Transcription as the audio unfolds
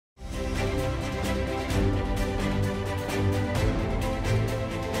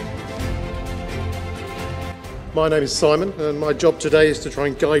My name is Simon, and my job today is to try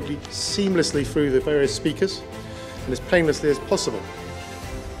and guide you seamlessly through the various speakers and as painlessly as possible.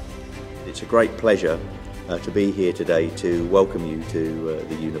 It's a great pleasure to be here today to welcome you to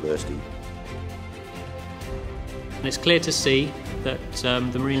the university. And it's clear to see that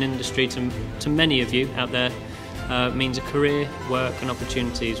the marine industry to many of you out there means a career, work and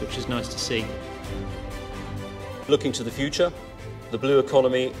opportunities, which is nice to see. Looking to the future, the blue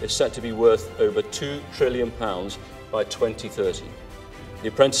economy is set to be worth over £2 trillion by 2030. The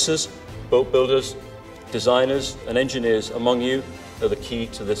apprentices, boat builders, designers and engineers among you are the key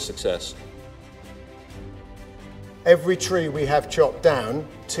to this success. Every tree we have chopped down,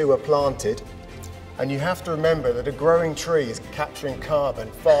 2 are planted, and you have to remember that a growing tree is capturing carbon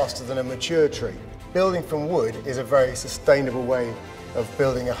faster than a mature tree. Building from wood is a very sustainable way of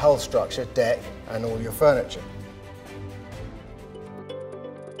building a hull structure, deck and all your furniture.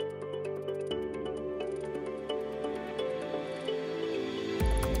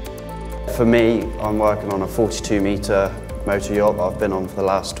 For me, I'm working on a 42-metre motor yacht that I've been on for the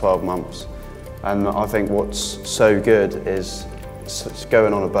last 12 months. And I think what's so good is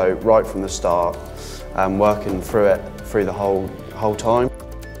going on a boat right from the start and working through it through the whole time.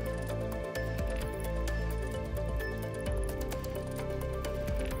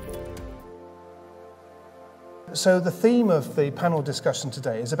 So the theme of the panel discussion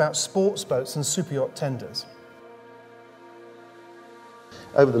today is about sports boats and super yacht tenders.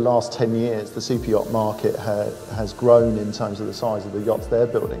 Over the last 10 years, the super yacht market has grown in terms of the size of the yachts they're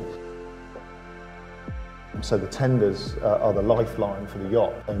building. So the tenders are the lifeline for the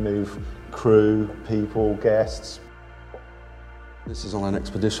yacht. They move crew, people, guests. This is on an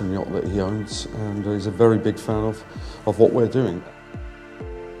expedition yacht that he owns, and he's a very big fan of what we're doing.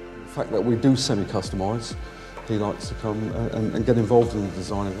 The fact that we do semi-customise, he likes to come and get involved in the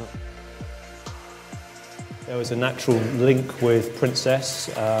design of it. There was a natural link with Princess,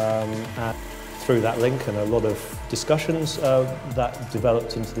 and through that link and a lot of discussions that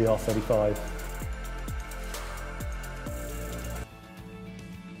developed into the R35.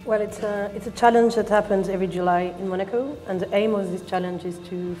 Well, it's a challenge that happens every July in Monaco, and the aim of this challenge is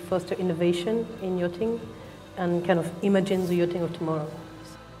to foster innovation in yachting and kind of imagine the yachting of tomorrow.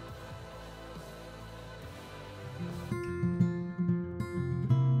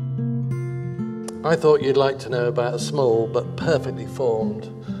 I thought you'd like to know about a small but perfectly formed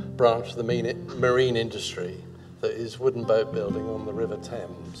branch of the marine industry that is wooden boat building on the River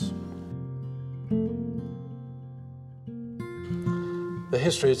Thames. The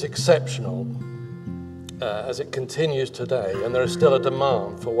history is exceptional as it continues today, and there is still a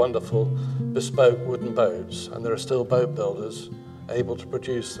demand for wonderful bespoke wooden boats, and there are still boat builders able to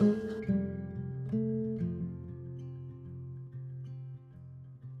produce them.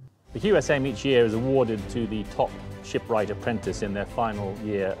 The QSM each year is awarded to the top shipwright apprentice in their final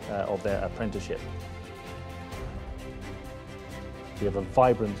year of their apprenticeship. We have a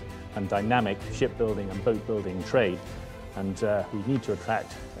vibrant and dynamic shipbuilding and boat building trade, and we need to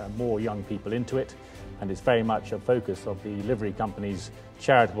attract more young people into it, and it's very much a focus of the livery company's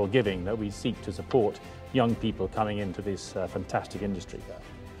charitable giving that we seek to support young people coming into this fantastic industry.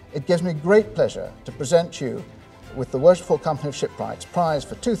 It gives me great pleasure to present you with the Worshipful Company of Shipwrights Prize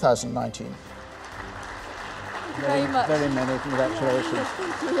for 2019. Thank you very much. Very many congratulations.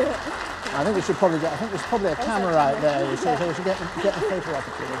 Thank you. I think we should probably get, I think there's probably a camera out there, so we should get the photo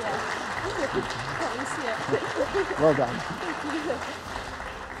opportunity. Yeah. Can't really see it. Well done. Thank you.